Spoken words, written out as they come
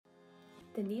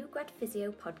The New Grad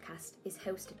Physio podcast is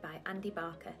hosted by Andy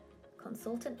Barker,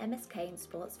 consultant MSK and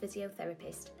sports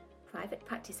physiotherapist, private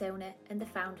practice owner and the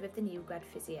founder of the New Grad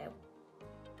Physio.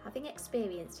 Having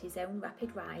experienced his own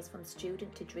rapid rise from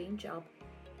student to dream job,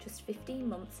 just 15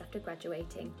 months after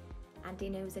graduating, Andy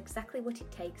knows exactly what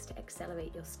it takes to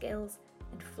accelerate your skills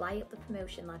and fly up the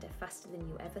promotion ladder faster than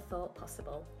you ever thought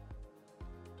possible.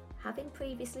 Having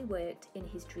previously worked in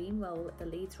his dream role at the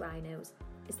Leeds Rhinos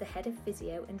as the head of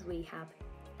physio and rehab,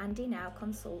 Andy now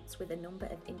consults with a number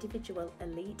of individual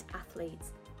elite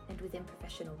athletes and within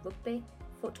professional rugby,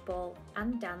 football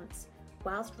and dance,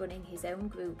 whilst running his own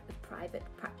group of private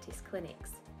practice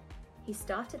clinics. He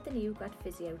started the New Grad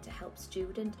Physio to help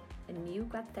student and new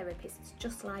grad therapists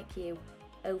just like you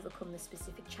overcome the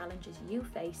specific challenges you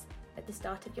face at the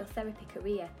start of your therapy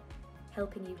career,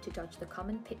 helping you to dodge the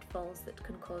common pitfalls that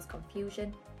can cause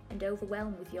confusion and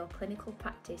overwhelm with your clinical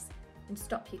practice and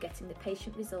stop you getting the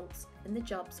patient results and the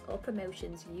jobs or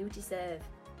promotions you deserve.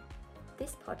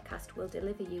 This podcast will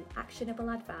deliver you actionable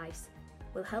advice,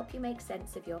 will help you make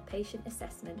sense of your patient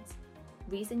assessments,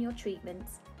 reason your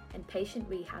treatments and patient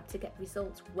rehab to get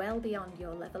results well beyond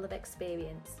your level of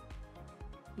experience.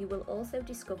 You will also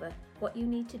discover what you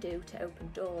need to do to open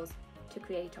doors, to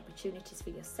create opportunities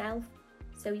for yourself,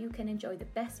 so you can enjoy the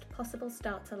best possible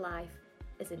start to life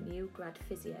as a new grad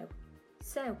physio.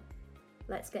 So,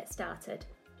 let's get started.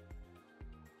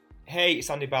 Hey, it's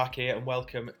Andy Barker here and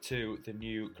welcome to the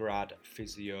New Grad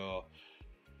Physio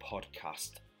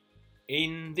podcast.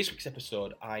 In this week's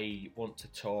episode, I want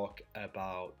to talk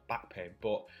about back pain,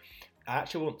 but I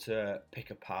actually want to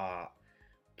pick apart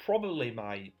probably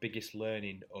my biggest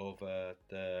learning over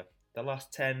the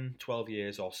last 10, 12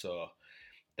 years or so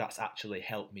that's actually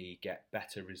helped me get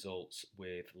better results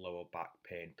with lower back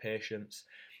pain patients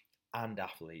and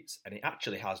athletes. And it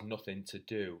actually has nothing to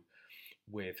do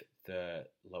with the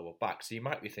lower back. So you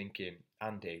might be thinking,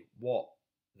 Andy, what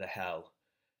the hell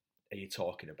are you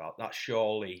talking about? That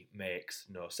surely makes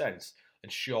no sense.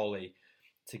 And surely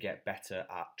to get better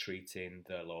at treating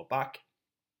the lower back,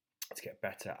 to get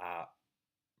better at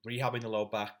rehabbing the lower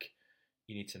back,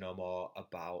 you need to know more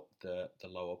about the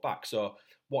lower back. So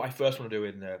what I first want to do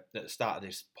at the start of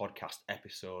this podcast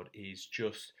episode is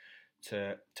just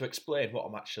to explain what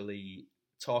I'm actually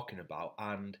talking about.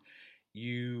 And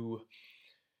you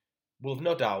will have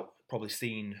no doubt probably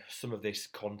seen some of this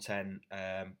content,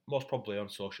 most probably on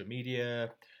social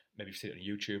media. Maybe you've seen it on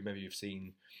YouTube. Maybe you've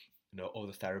seen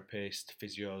other therapists,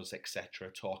 physios,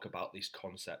 etc. talk about this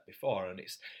concept before. And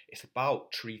it's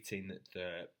about treating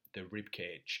the rib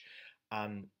cage.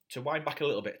 And to wind back a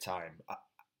little bit of time,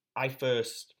 I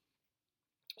first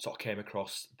sort of came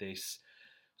across this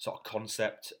sort of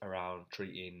concept around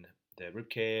treating the rib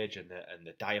cage and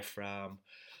the diaphragm.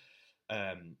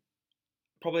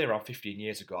 Probably around 15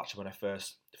 years ago, actually, when I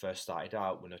first started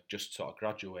out, when I just sort of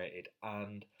graduated.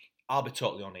 And I'll be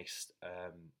totally honest,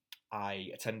 I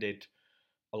attended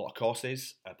a lot of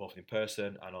courses, both in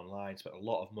person and online, spent a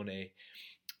lot of money,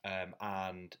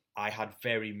 and I had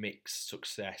very mixed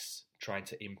success trying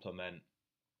to implement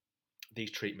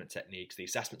these treatment techniques, the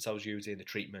assessments I was using, the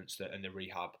treatments and the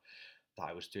rehab that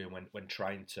I was doing when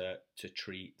trying to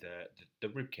treat the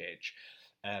rib cage.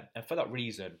 And for that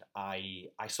reason, I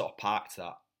sort of parked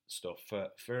that stuff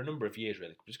for a number of years,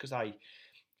 really, just because I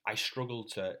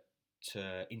struggled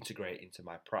to integrate into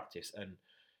my practice. And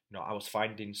I was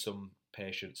finding some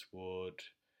patients would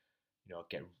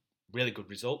get really good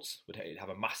results, would have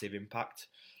a massive impact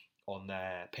on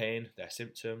their pain, their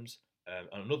symptoms, and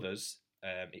on others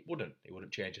it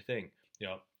wouldn't change a thing.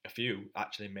 A few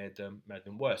actually made them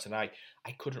worse, and I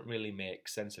couldn't really make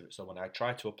sense of it. So when I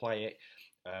tried to apply it,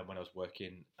 when I was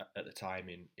working at the time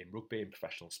in rugby, in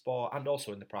professional sport, and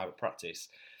also in the private practice,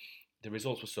 the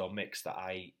results were so mixed that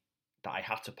I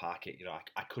had to park it.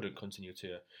 I couldn't continue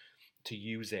to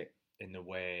use it in the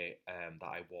way that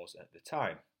I was at the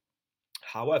time.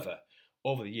 However,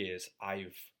 over the years,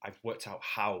 I've worked out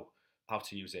how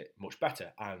to use it much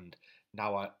better, and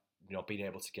now I being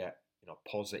able to get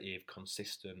positive,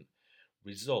 consistent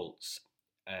results,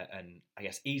 and I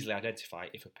guess easily identify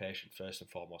if a patient first and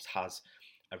foremost has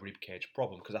a rib cage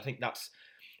problem, because I think that's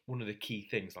one of the key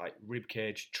things. Like rib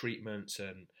cage treatments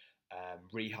and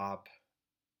rehab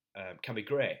can be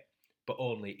great, but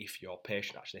only if your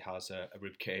patient actually has a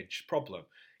rib cage problem.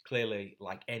 Clearly,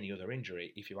 like any other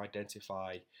injury, if you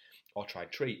identify or try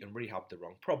and treat and rehab the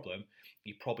wrong problem,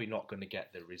 you're probably not going to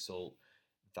get the result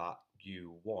that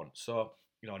you want. So,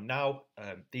 now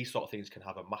these sort of things can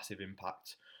have a massive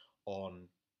impact on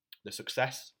the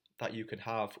success that you can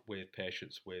have with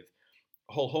patients with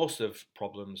a whole host of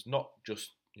problems, not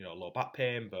just low back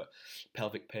pain, but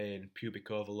pelvic pain,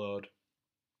 pubic overload,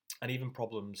 and even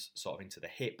problems sort of into the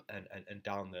hip and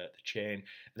down the chain, and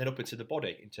then up into the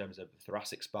body in terms of the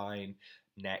thoracic spine,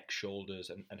 neck, shoulders,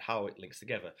 and how it links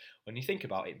together. When you think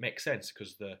about it, it makes sense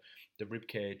because the rib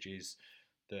cage is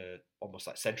the almost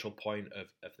like central point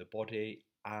of the body,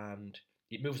 and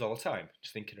it moves all the time.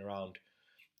 Just thinking around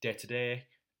day to day,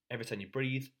 every time you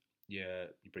breathe, you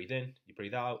breathe in, you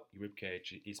breathe out, your rib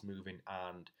cage is moving,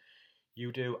 and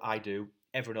you do, I do,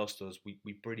 everyone else does.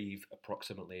 We breathe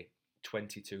approximately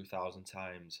 22,000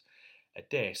 times a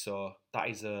day. So that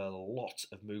is a lot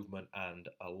of movement and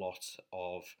a lot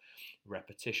of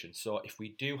repetition. So if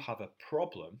we do have a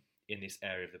problem in this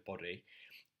area of the body,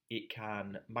 it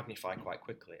can magnify quite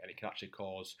quickly, and it can actually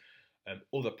cause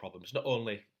other problems, not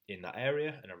only in that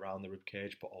area and around the rib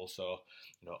cage, but also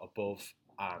above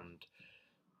and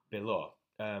below.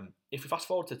 If we fast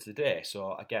forward to today,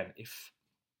 so again, if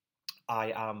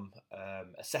I am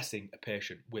assessing a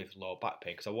patient with lower back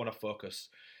pain, because I want to focus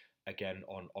again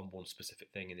on one specific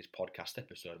thing in this podcast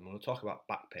episode. I'm going to talk about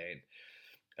back pain.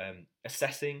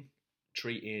 Assessing,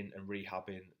 treating and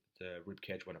rehabbing the rib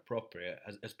cage when appropriate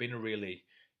has been a really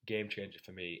game changer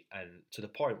for me, and to the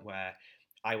point where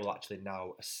I will actually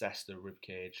now assess the rib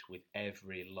cage with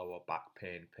every lower back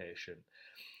pain patient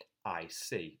I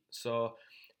see. So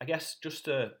I guess just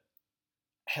to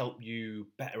help you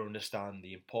better understand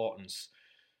the importance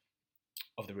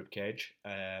of the rib cage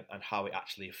and how it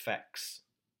actually affects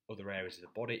other areas of the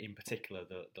body, in particular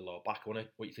the lower back. I want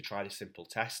you to try this simple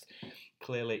test.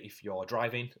 Clearly, if you're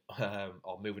driving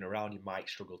or moving around, you might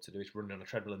struggle to do it. Running on a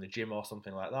treadmill in the gym or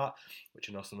something like that, which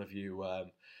I know some of you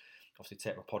obviously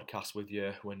take my podcast with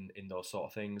you when in those sort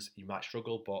of things. You might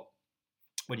struggle, but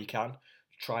when you can,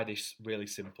 try this really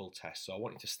simple test. So I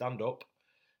want you to stand up,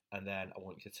 and then I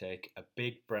want you to take a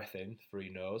big breath in through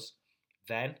your nose.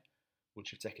 Then,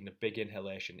 once you've taken a big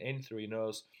inhalation in through your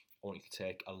nose, I want you to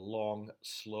take a long,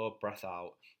 slow breath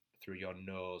out through your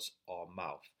nose or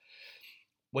mouth.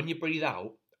 When you breathe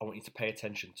out, I want you to pay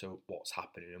attention to what's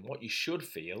happening. And what you should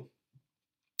feel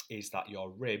is that your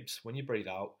ribs, when you breathe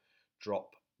out,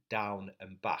 drop down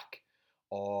and back.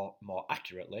 Or more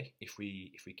accurately, if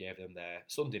we gave them their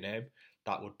Sunday name,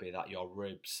 that would be that your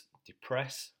ribs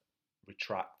depress,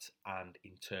 retract, and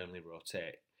internally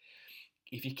rotate.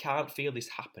 If you can't feel this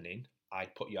happening,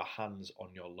 I'd put your hands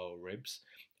on your lower ribs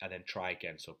and then try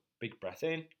again. So big breath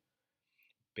in,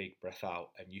 big breath out,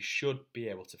 and you should be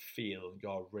able to feel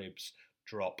your ribs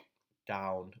drop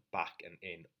down, back and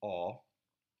in, or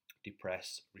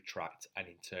depress, retract, and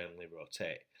internally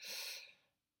rotate.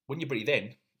 When you breathe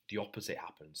in, the opposite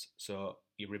happens. So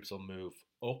your ribs will move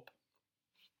up,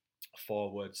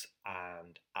 forwards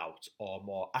and out, or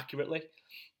more accurately,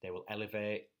 they will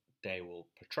elevate, they will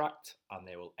protract, and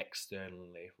they will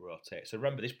externally rotate. So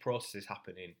remember, this process is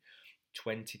happening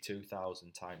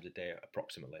 22,000 times a day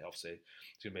approximately. Obviously,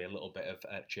 it's going to be a little bit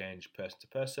of change person to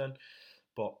person,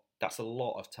 but that's a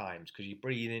lot of times because you're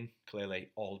breathing clearly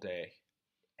all day,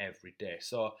 every day.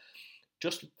 So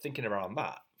just thinking around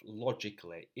that,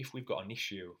 logically, if we've got an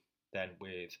issue then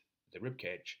with the rib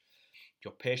cage,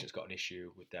 your patient's got an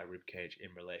issue with their rib cage in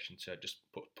relation to, just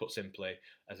put simply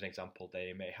as an example,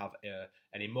 they may have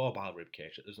an immobile rib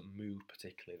cage that doesn't move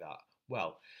particularly that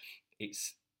well.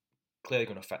 It's clearly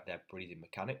going to affect their breathing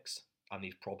mechanics, and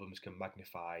these problems can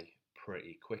magnify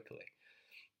pretty quickly.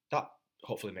 That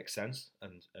hopefully makes sense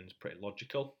and is pretty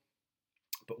logical.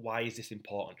 But why is this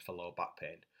important for lower back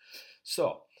pain?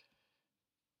 So,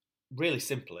 really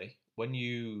simply, when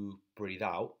you breathe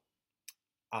out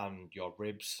and your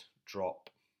ribs drop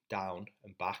down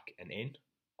and back and in,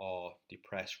 or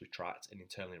depress, retract and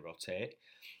internally rotate,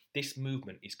 this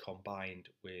movement is combined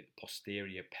with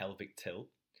posterior pelvic tilt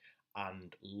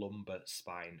and lumbar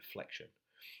spine flexion.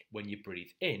 When you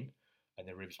breathe in and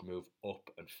the ribs move up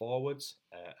and forwards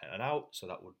and out, so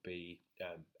that would be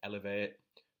elevate,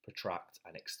 protract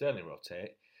and externally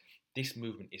rotate, this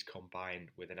movement is combined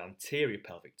with an anterior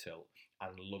pelvic tilt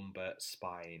and lumbar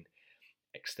spine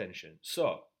extension.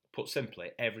 So, put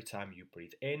simply, every time you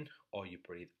breathe in or you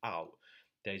breathe out,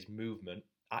 there's movement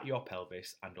at your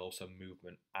pelvis and also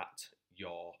movement at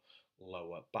your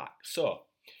lower back. So,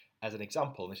 as an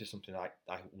example, this is something I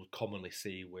would commonly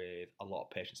see with a lot of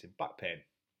patients in back pain.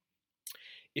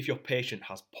 If your patient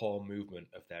has poor movement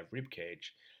of their rib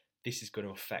cage, this is going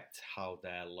to affect how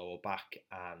their lower back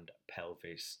and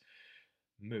pelvis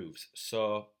moves.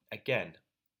 So again,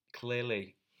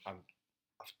 clearly, I've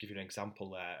given you an example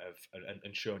there of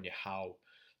and showing you how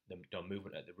the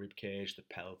movement at the rib cage, the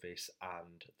pelvis,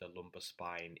 and the lumbar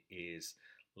spine is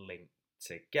linked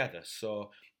together.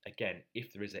 So again,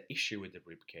 if there is an issue with the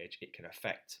rib cage, it can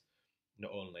affect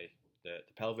not only the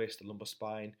pelvis, the lumbar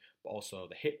spine, but also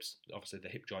the hips. Obviously, the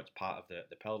hip joint's part of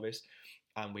the pelvis,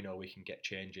 and we know we can get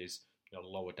changes,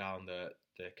 lower down the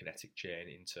kinetic chain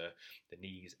into the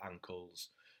knees, ankles,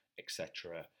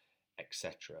 etc.,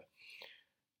 etc.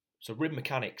 So rib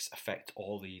mechanics affect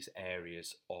all these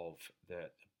areas of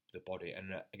the body,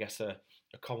 and I guess a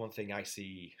common thing I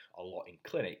see a lot in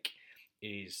clinic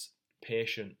is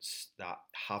patients that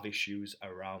have issues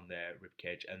around their rib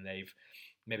cage and they've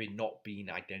maybe not been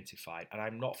identified. And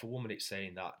I'm not for 1 minute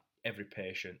saying that every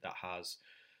patient that has,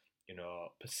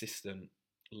 persistent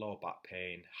lower back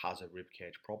pain has a rib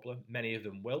cage problem. Many of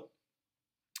them will.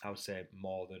 I would say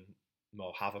more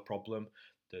have a problem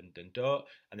than don't.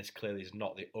 And this clearly is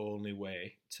not the only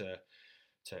way to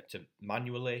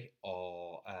manually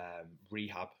or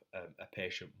rehab a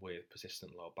patient with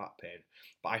persistent lower back pain.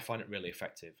 But I find it really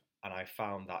effective. And I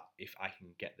found that if I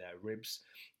can get their ribs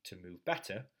to move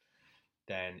better,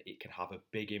 then it can have a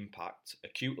big impact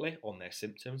acutely on their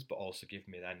symptoms, but also give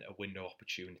me then a window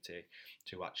opportunity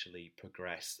to actually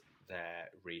progress their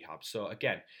rehab. So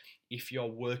again, if you're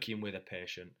working with a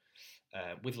patient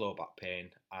with lower back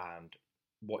pain, and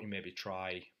what you maybe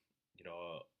try,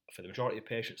 for the majority of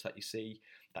patients that you see,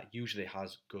 that usually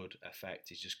has good effect,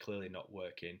 is just clearly not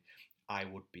working, I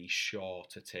would be sure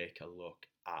to take a look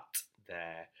at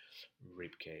their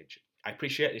rib cage. I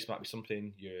appreciate this might be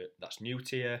something that's new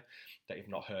to you, that you've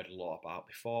not heard a lot about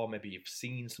before. Maybe you've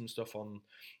seen some stuff on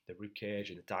the rib cage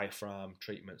and the diaphragm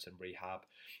treatments and rehab.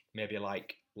 Maybe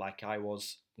like I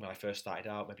was when I first started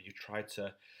out, maybe you tried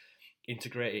to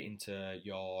integrate it into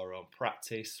your own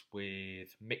practice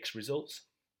with mixed results.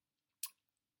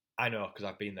 I know, because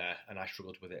I've been there and I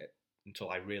struggled with it until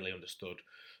I really understood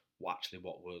what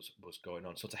was going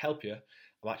on. So to help you,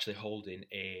 I'm actually holding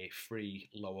a free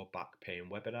lower back pain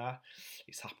webinar.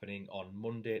 It's happening on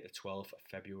Monday, the 12th of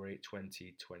February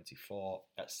 2024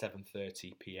 at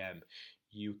 7:30 p.m.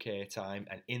 UK time.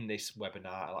 And in this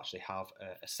webinar, I'll actually have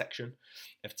a section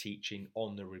of teaching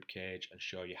on the rib cage and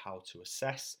show you how to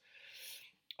assess,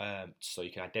 so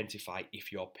you can identify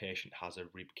if your patient has a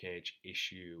rib cage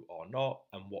issue or not,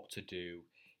 and what to do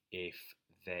if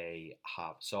they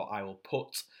have. So I will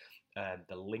put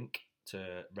the link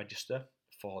to register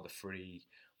for the free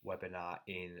webinar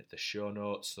in the show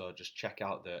notes. So just check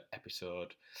out the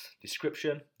episode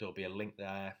description. There'll be a link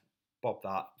there. Bob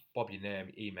your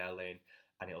name, email in,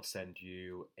 and it'll send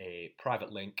you a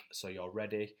private link so you're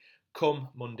ready. Come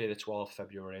Monday the 12th of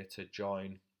February to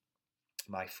join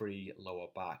my free lower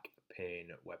back pain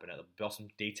webinar. There'll be some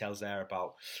details there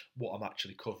about what I'm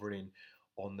actually covering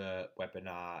on the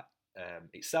webinar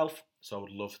itself, so I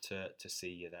would love to see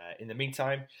you there. In the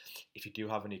meantime, if you do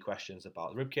have any questions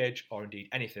about the ribcage or indeed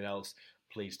anything else,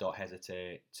 please don't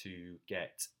hesitate to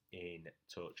get in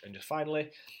touch. And just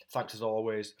finally, thanks as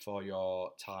always for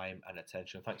your time and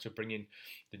attention. Thanks for bringing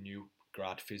the New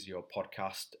Grad Physio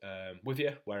podcast with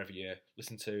you wherever you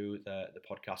listen to the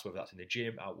podcast, whether that's in the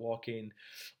gym, out walking,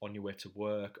 on your way to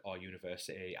work or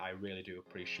university. I really do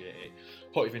appreciate it.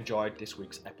 Hope you've enjoyed this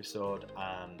week's episode,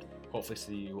 and hopefully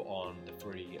see you on the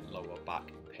free lower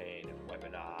back pain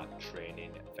webinar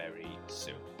training very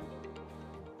soon.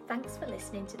 Thanks for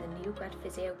listening to the New Grad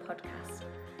Physio podcast.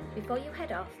 Before you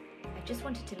head off, I just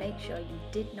wanted to make sure you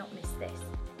did not miss this.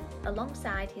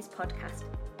 Alongside his podcast,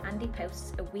 Andy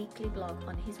posts a weekly blog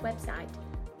on his website,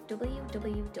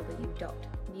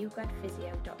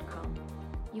 www.newgradphysio.com.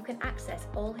 You can access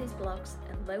all his blogs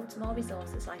and loads more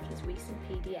resources like his recent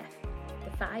PDF, the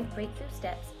 5 breakthrough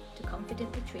steps to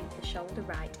confidently treat the shoulder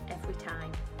right every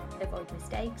time, avoid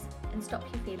mistakes and stop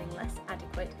you feeling less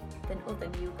adequate than other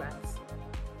new grads.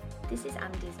 This is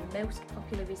Andy's most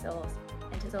popular resource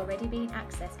and has already been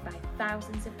accessed by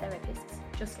thousands of therapists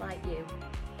just like you.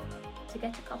 To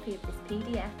get a copy of this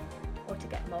PDF, or to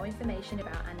get more information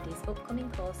about Andy's upcoming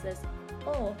courses,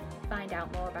 or find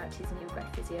out more about his New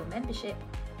Grad Physio membership,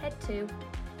 head to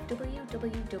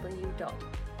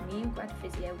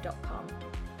www.newgradphysio.com.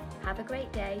 Have a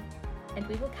great day, and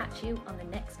we will catch you on the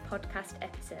next podcast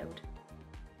episode.